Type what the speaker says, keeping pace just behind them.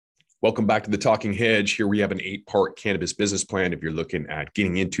Welcome back to the Talking Hedge. Here we have an 8-part cannabis business plan. If you're looking at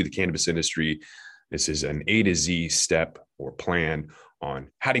getting into the cannabis industry, this is an A to Z step or plan on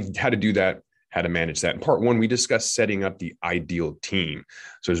how to do that, how to manage that. In part one, we discussed setting up the ideal team.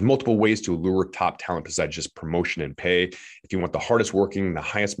 So there's multiple ways to lure top talent besides just promotion and pay. If you want the hardest working, the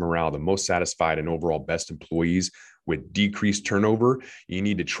highest morale, the most satisfied, and overall best employees with decreased turnover, you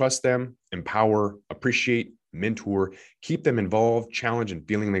need to trust them, empower, appreciate, mentor, keep them involved, challenge, and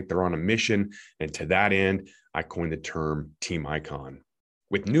feeling like they're on a mission. And to that end, I coined the term Team Icon.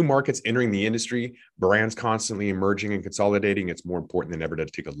 With new markets entering the industry, brands constantly emerging and consolidating, it's more important than ever to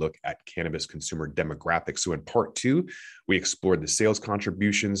take a look at cannabis consumer demographics. So in part two, we explored the sales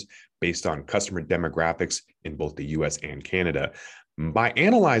contributions based on customer demographics in both the US and Canada. By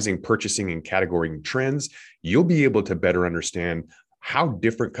analyzing purchasing and category trends, you'll be able to better understand how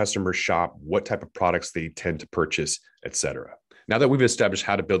different customers shop, what type of products they tend to purchase, et cetera. Now that we've established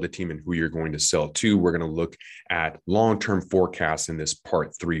how to build a team and who you're going to sell to, we're going to look at long-term forecasts in this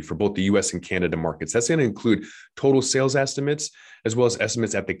part three for both the US and Canada markets. That's going to include total sales estimates, as well as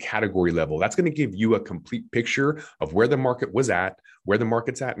estimates at the category level. That's going to give you a complete picture of where the market was at, where the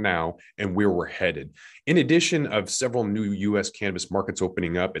market's at now, and where we're headed. In addition of several new US cannabis markets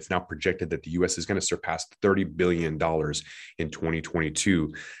opening up, it's now projected that the US is going to surpass $30 billion in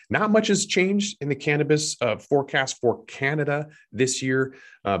 2022. Not much has changed in the cannabis forecast for Canada this year,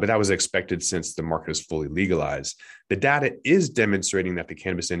 but that was expected since the market is fully legalized. The data is demonstrating that the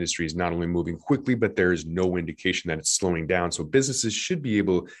cannabis industry is not only moving quickly, but there is no indication that it's slowing down. So businesses should be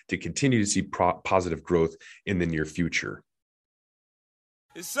able to continue to see positive growth in the near future.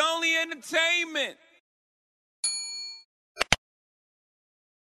 It's only entertainment.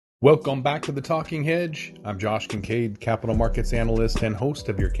 Welcome back to the Talking Hedge. I'm Josh Kincaid, capital markets analyst and host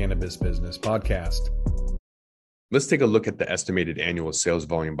of your Cannabis Business Podcast. Let's take a look at the estimated annual sales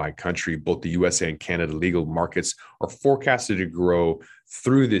volume by country. Both the US and Canada legal markets are forecasted to grow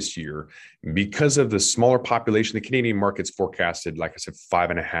through this year. Because of the smaller population, the Canadian market's forecasted, like I said,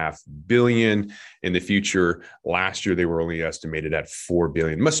 5.5 billion in the future. Last year, they were only estimated at 4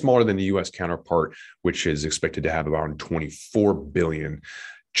 billion, much smaller than the US counterpart, which is expected to have around 24 billion.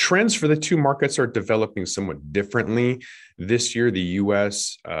 Trends for the two markets are developing somewhat differently. This year, the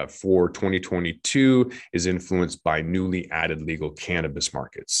US for 2022 is influenced by newly added legal cannabis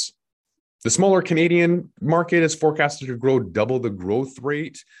markets. The smaller Canadian market is forecasted to grow double the growth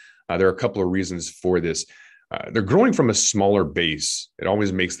rate. There are a couple of reasons for this. They're growing from a smaller base. It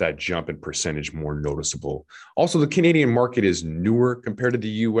always makes that jump in percentage more noticeable. Also, the Canadian market is newer compared to the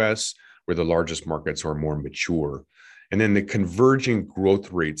US, where the largest markets are more mature. And then the converging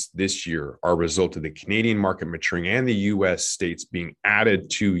growth rates this year are a result of the Canadian market maturing and the US states being added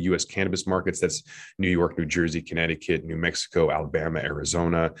to US cannabis markets. That's New York, New Jersey, Connecticut, New Mexico, Alabama,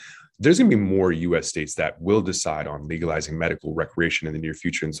 Arizona. There's going to be more US states that will decide on legalizing medical recreation in the near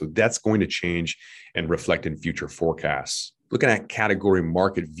future. And so that's going to change and reflect in future forecasts. Looking at category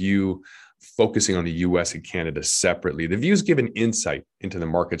market view, focusing on the US and Canada separately, the views give an insight into the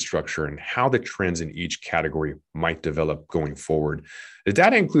market structure and how the trends in each category might develop going forward. The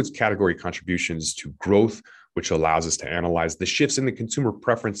data includes category contributions to growth, which allows us to analyze the shifts in the consumer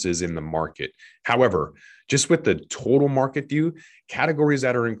preferences in the market. However, just with the total market view, categories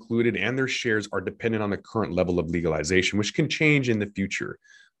that are included and their shares are dependent on the current level of legalization, which can change in the future.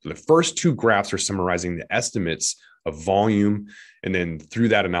 So the first two graphs are summarizing the estimates of volume, and then through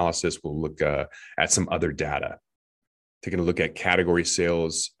that analysis, we'll look at some other data. Taking a look at category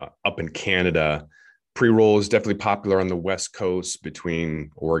sales up in Canada, pre-roll is definitely popular on the West Coast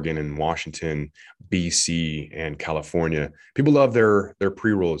between Oregon and Washington, BC and California. People love their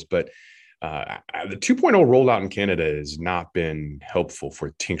pre-rolls, but the 2.0 rollout in Canada has not been helpful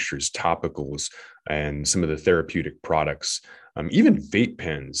for tinctures, topicals, and some of the therapeutic products. Even vape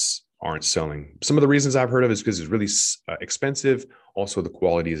pens aren't selling. Some of the reasons I've heard of is because it's really expensive. Also, the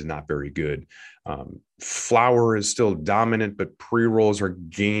quality is not very good. Flower is still dominant, but pre-rolls are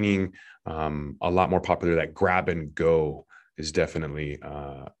gaining a lot more popular. That grab and go is definitely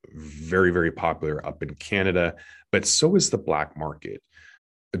very, very popular up in Canada, but so is the black market.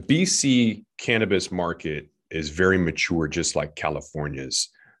 The BC cannabis market is very mature, just like California's.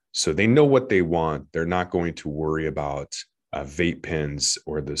 So they know what they want. They're not going to worry about vape pens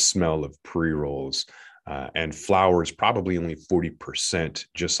or the smell of pre-rolls. And flower is probably only 40%,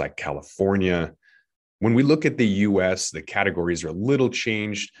 just like California. When we look at the US, the categories are a little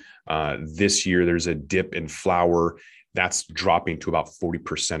changed. This year, there's a dip in flower. That's dropping to about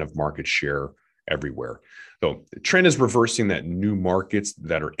 40% of market share everywhere. So the trend is reversing, that new markets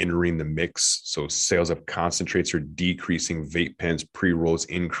that are entering the mix. So sales of concentrates are decreasing, vape pens, pre-rolls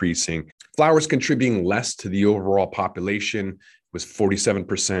increasing. Flowers contributing less to the overall population. It was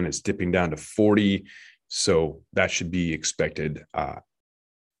 47%. It's dipping down to 40%. So that should be expected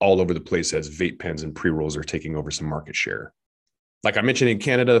all over the place as vape pens and pre-rolls are taking over some market share. Like I mentioned, in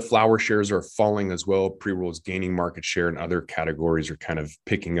Canada, flower shares are falling as well. Pre-rolls gaining market share, and other categories are kind of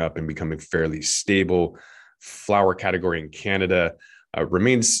picking up and becoming fairly stable. Flower category in Canada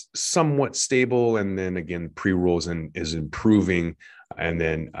remains somewhat stable. And then again, pre-rolls is improving. And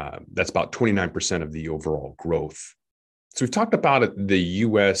then that's about 29% of the overall growth. So we've talked about the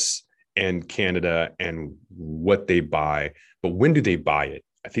US and Canada and what they buy, but when do they buy it?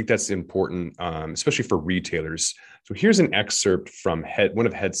 I think that's important, especially for retailers. So here's an excerpt from one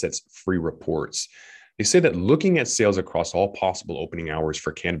of Headset's free reports. They say that looking at sales across all possible opening hours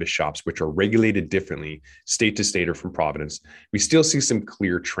for cannabis shops, which are regulated differently state to state or from province, we still see some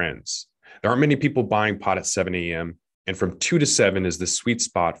clear trends. There aren't many people buying pot at 7 a.m., and from 2 to 7 is the sweet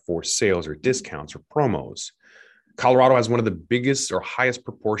spot for sales or discounts or promos. Colorado has one of the biggest or highest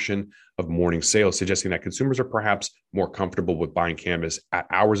proportion of morning sales, suggesting that consumers are perhaps more comfortable with buying cannabis at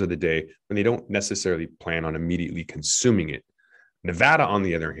hours of the day when they don't necessarily plan on immediately consuming it. Nevada, on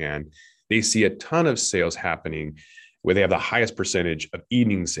the other hand, they see a ton of sales happening where they have the highest percentage of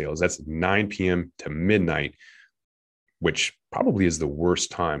evening sales. That's 9 p.m. to midnight, which probably is the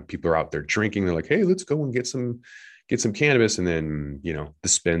worst time. People are out there drinking. They're like, hey, let's go and get some cannabis. And then, the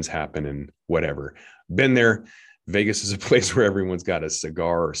spins happen and whatever. Been there. Vegas is a place where everyone's got a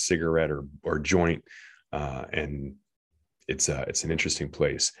cigar or cigarette or joint. And it's an interesting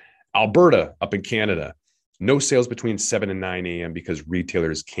place. Alberta, up in Canada, no sales between 7 and 9 a.m. because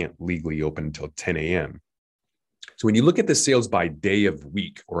retailers can't legally open until 10 a.m. So when you look at the sales by day of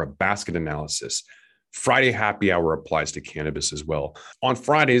week or a basket analysis, Friday happy hour applies to cannabis as well. On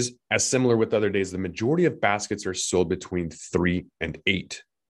Fridays, as similar with other days, the majority of baskets are sold between 3 and 8.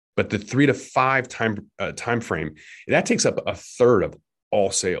 But the 3 to 5 time frame, that takes up a third of all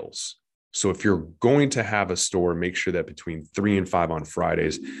sales. So if you're going to have a store, make sure that between 3 and 5 on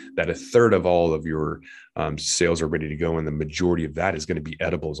Fridays, that a third of all of your sales are ready to go. And the majority of that is going to be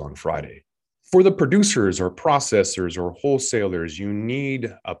edibles on Friday. For the producers or processors or wholesalers, you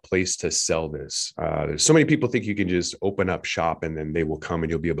need a place to sell this. There's so many people think you can just open up shop and then they will come and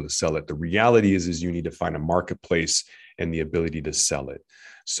you'll be able to sell it. The reality is you need to find a marketplace and the ability to sell it.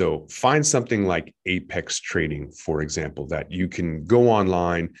 So find something like Apex Trading, for example, that you can go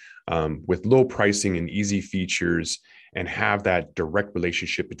online with low pricing and easy features and have that direct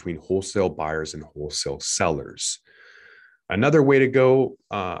relationship between wholesale buyers and wholesale sellers. Another way to go,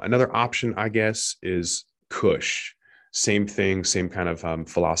 another option, I guess, is Kush. Same thing, same kind of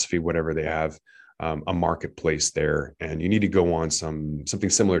philosophy, whatever they have, a marketplace there. And you need to go on something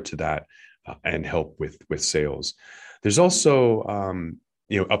similar to that and help with sales. There's also,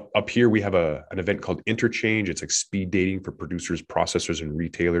 up here, we have an event called Interchange. It's like speed dating for producers, processors, and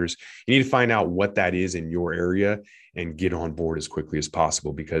retailers. You need to find out what that is in your area and get on board as quickly as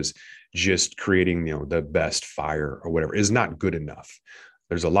possible, because just creating, the best fire or whatever is not good enough.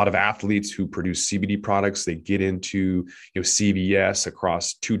 There's a lot of athletes who produce CBD products. They get into, CVS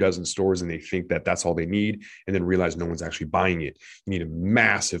across 24 stores and they think that that's all they need, and then realize no one's actually buying it. You need a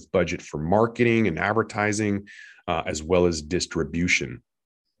massive budget for marketing and advertising, as well as distribution.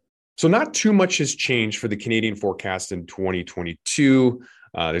 So not too much has changed for the Canadian forecast in 2022.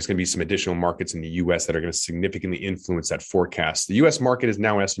 There's going to be some additional markets in the U.S. that are going to significantly influence that forecast. The U.S. market is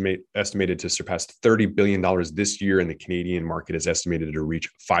now estimated to surpass $30 billion this year, and the Canadian market is estimated to reach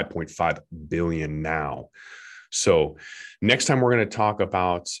 $5.5 billion now. So next time we're going to talk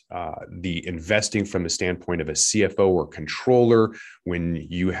about the investing from the standpoint of a CFO or controller. When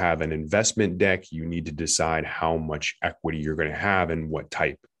you have an investment deck, you need to decide how much equity you're going to have and what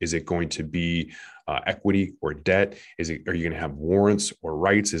type. Is it going to be equity or debt? Are you going to have warrants or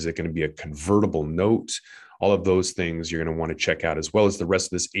rights? Is it going to be a convertible note? All of those things you're going to want to check out, as well as the rest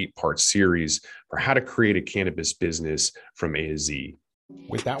of this 8-part series for how to create a cannabis business from A to Z.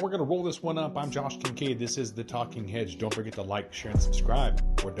 With that, we're going to roll this one up. I'm Josh Kincaid. This is The Talking Hedge. Don't forget to like, share, and subscribe,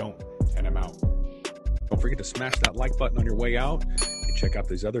 or don't, and I'm out. Don't forget to smash that like button on your way out and check out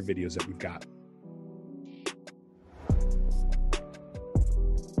these other videos that we've got.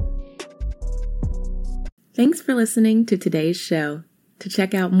 Thanks for listening to today's show. To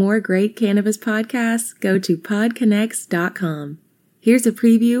check out more great cannabis podcasts, go to podconnects.com. Here's a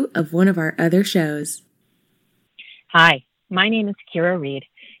preview of one of our other shows. Hi, my name is Kira Reed,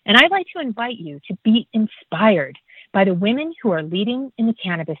 and I'd like to invite you to be inspired by the women who are leading in the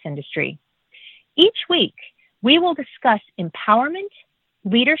cannabis industry. Each week, we will discuss empowerment,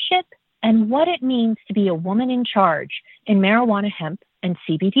 leadership, and what it means to be a woman in charge in marijuana, hemp, and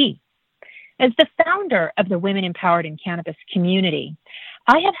CBD. As the founder of the Women Empowered in Cannabis community,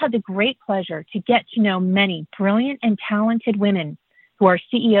 I have had the great pleasure to get to know many brilliant and talented women who are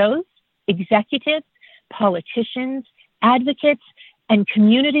CEOs, executives, politicians, advocates, and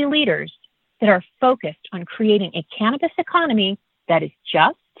community leaders that are focused on creating a cannabis economy that is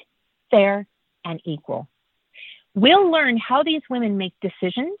just, fair, and equal. We'll learn how these women make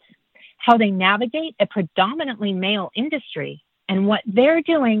decisions, how they navigate a predominantly male industry, and what they're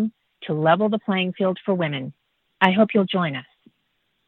doing to level the playing field for women. I hope you'll join us.